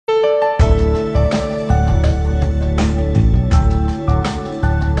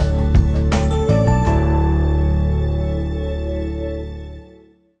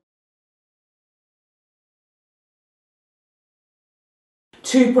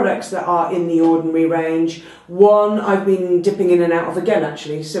two products that are in the Ordinary range. One I've been dipping in and out of again,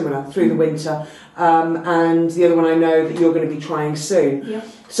 actually, similar, through the winter. And the other one I know that you're going to be trying soon. Yeah.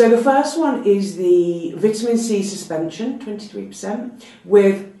 So the first one is the Vitamin C Suspension, 23%,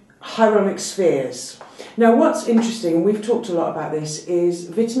 with hyaluronic spheres. Now what's interesting, and we've talked a lot about this, is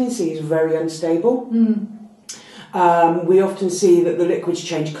vitamin C is very unstable. We often see that the liquids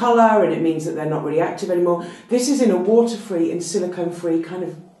change colour and it means that they're not really active anymore. This is in a water-free and silicone-free kind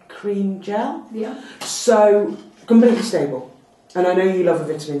of cream gel. Yeah. So completely stable. And I know you love a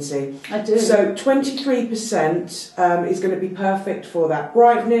vitamin C. I do. So 23% is going to be perfect for that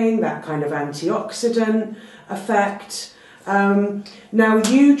brightening, that kind of antioxidant effect. Now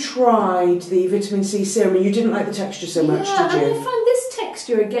you tried the vitamin C serum and you didn't like the texture so much, did you? Yeah, I find this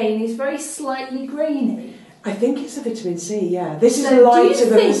texture again is very slightly grainy. I think it's the vitamin C, yeah. This is lighter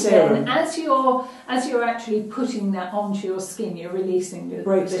than the serum. Then, as you're actually putting that onto your skin, you're releasing the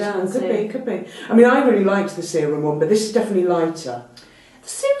breaks vitamin down. C. Could be. I mean, I really liked the serum one, but this is definitely lighter. The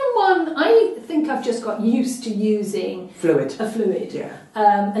serum one, I think I've just got used to using fluid. A fluid, yeah.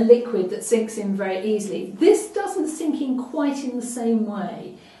 A liquid that sinks in very easily. This doesn't sink in quite in the same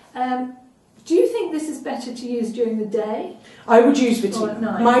way. Do you think this is better to use during the day? I would use vitamin. Or at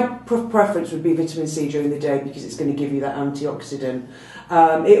night? My preference would be vitamin C during the day because it's going to give you that antioxidant.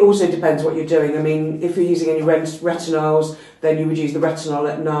 It also depends what you're doing. I mean, if you're using any retinols, then you would use the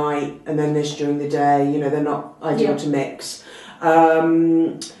retinol at night and then this during the day. You know, they're not ideal to mix.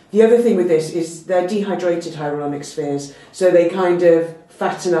 The other thing with this is they're dehydrated hyaluronic spheres, so they kind of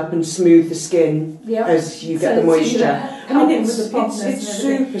fatten up and smooth the skin as you get the moisture. I mean, it's super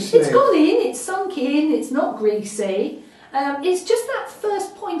smooth. It's gone in, it's sunk in, it's not greasy. It's just that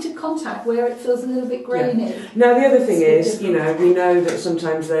first point of contact where it feels a little bit grainy. Yeah. Now the other thing is, you know, we know that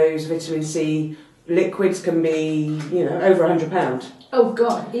sometimes those vitamin C liquids can be, you know, over £100. Oh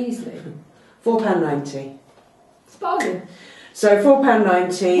God, easily. £4.90. It's a bargain. So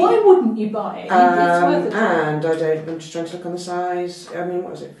 £4.90. Why wouldn't you buy it? It's worth it. And I'm just trying to look on the size. I mean,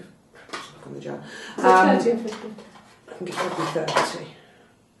 what was it? Let's look on the jar. Is it 30 or 50? I think it's probably 30.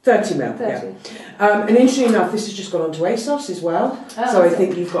 30 mil, 30. Yeah. And interestingly enough, this has just gone on to ASOS as well. Oh, so I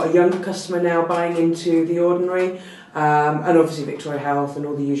think you've got a younger customer now buying into the Ordinary, and obviously Victoria Health and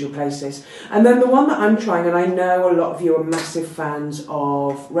all the usual places. And then the one that I'm trying, and I know a lot of you are massive fans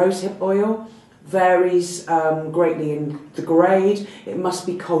of Rosehip oil, varies greatly in the grade. It must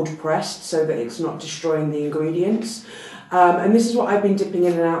be cold pressed so that it's not destroying the ingredients. And this is what I've been dipping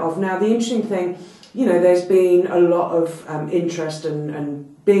in and out of. Now the interesting thing, you know, there's been a lot of interest and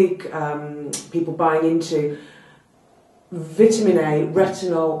big people buying into vitamin A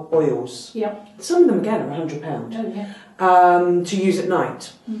retinol oils. Yep. Some of them again are £100. Oh, yeah. To use at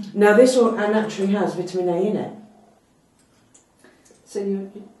night. Now this all naturally has vitamin A in it.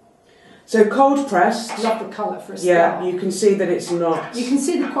 So cold pressed. Love the colour for a start. Yeah, you can see that it's not. You can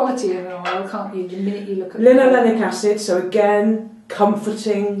see the quality of an oil, can't you? The minute you look at Linolenic acid. So again,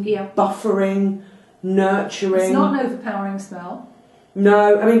 comforting, Yeah. buffering, nurturing. It's not an overpowering smell.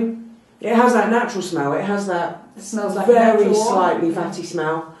 No, I mean it has that natural smell. It has that. It smells like very natural slightly oil. fatty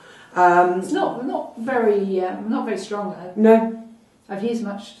smell. It's not very strong though. No. I've used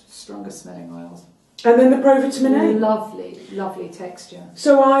much stronger smelling oils. And then the provitamin A. Lovely, lovely texture.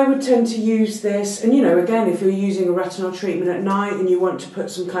 So I would tend to use this, and you know, again, if you're using a retinol treatment at night and you want to put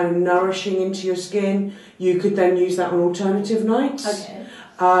some kind of nourishing into your skin, you could then use that on alternative nights. Okay.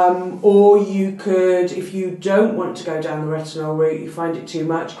 Or you could, if you don't want to go down the retinol route, you find it too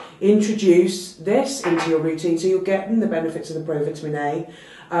much, introduce this into your routine so you're getting the benefits of the provitamin A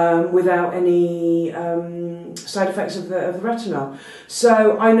without any side effects of the retinol.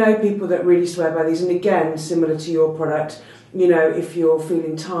 So I know people that really swear by these, and again, similar to your product, you know, if you're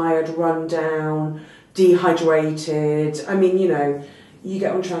feeling tired, run down, dehydrated, I mean, you know, you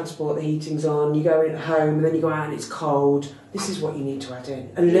get on transport, the heating's on, you go in at home, and then you go out and it's cold. This is what you need to add in,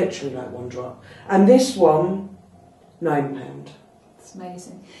 and literally like one drop. And this one, £9. It's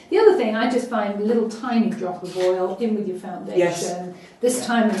amazing. The other thing, I just find a little tiny drop of oil in with your foundation this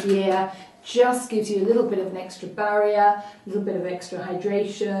time of year just gives you a little bit of an extra barrier, a little bit of extra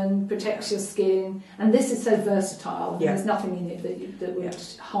hydration, protects your skin, and this is so versatile. And there's nothing in it that would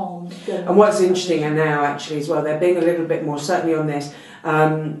harm. And what's interesting now actually as well, they're being a little bit more, certainly on this,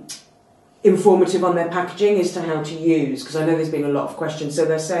 informative on their packaging as to how to use, because I know there's been a lot of questions. So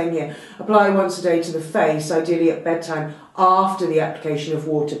they're saying here, apply once a day to the face, ideally at bedtime, after the application of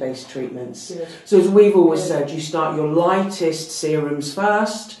water-based treatments. Good. So as we've always said, you start your lightest serums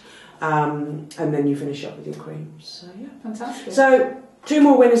first, and then you finish up with your creams. So yeah, fantastic. So 2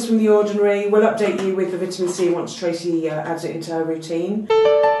 more winners from The Ordinary. We'll update you with the vitamin C once Tracey adds it into her routine.